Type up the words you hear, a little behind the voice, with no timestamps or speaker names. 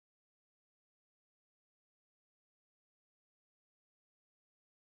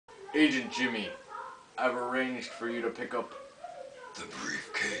Agent Jimmy, I've arranged for you to pick up The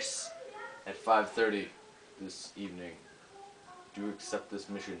briefcase. at 5:30 this evening. Do you accept this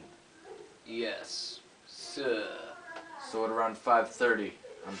mission? Yes, sir. So at around 5:30,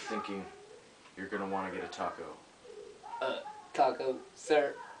 I'm thinking you're gonna want to get a taco. Taco,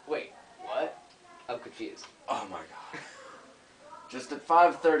 sir. Wait, what? I'm confused. Oh my god. Just at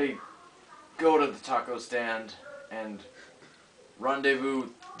 5:30, go to the taco stand and rendezvous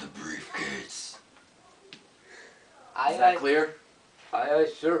The briefcase. Is that clear?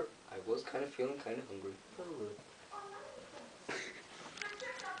 Sure. I was kind of feeling kind of hungry.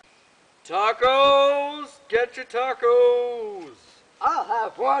 Tacos! Get your tacos! I'll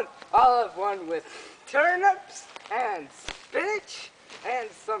have one with turnips and spinach and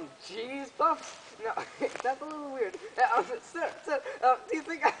some cheese puffs. No, that's a little weird. Sir, do you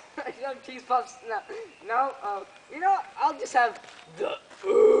think I should have cheese puffs? No. You know what? I'll just have the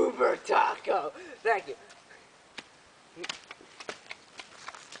Uber taco. Thank you.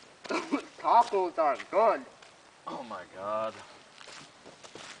 Tacos are good. Oh my god.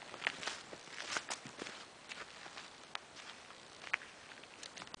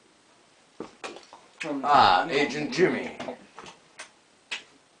 Ah, Agent Jimmy.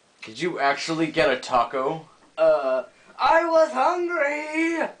 Did you actually get a taco? I was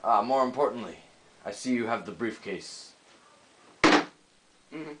hungry! More importantly, I see you have the briefcase.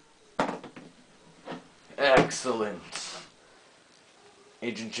 Excellent.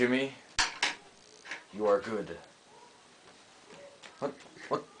 Agent Jimmy, you are good.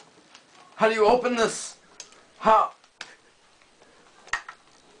 What? How do you open this? How?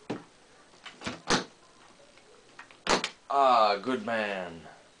 Ah, good man.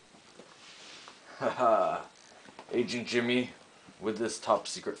 Haha. Agent Jimmy, with this top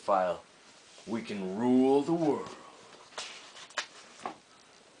secret file, we can rule the world.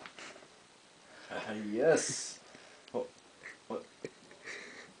 Yes. What?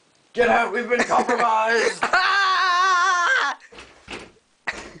 Get out, we've been compromised!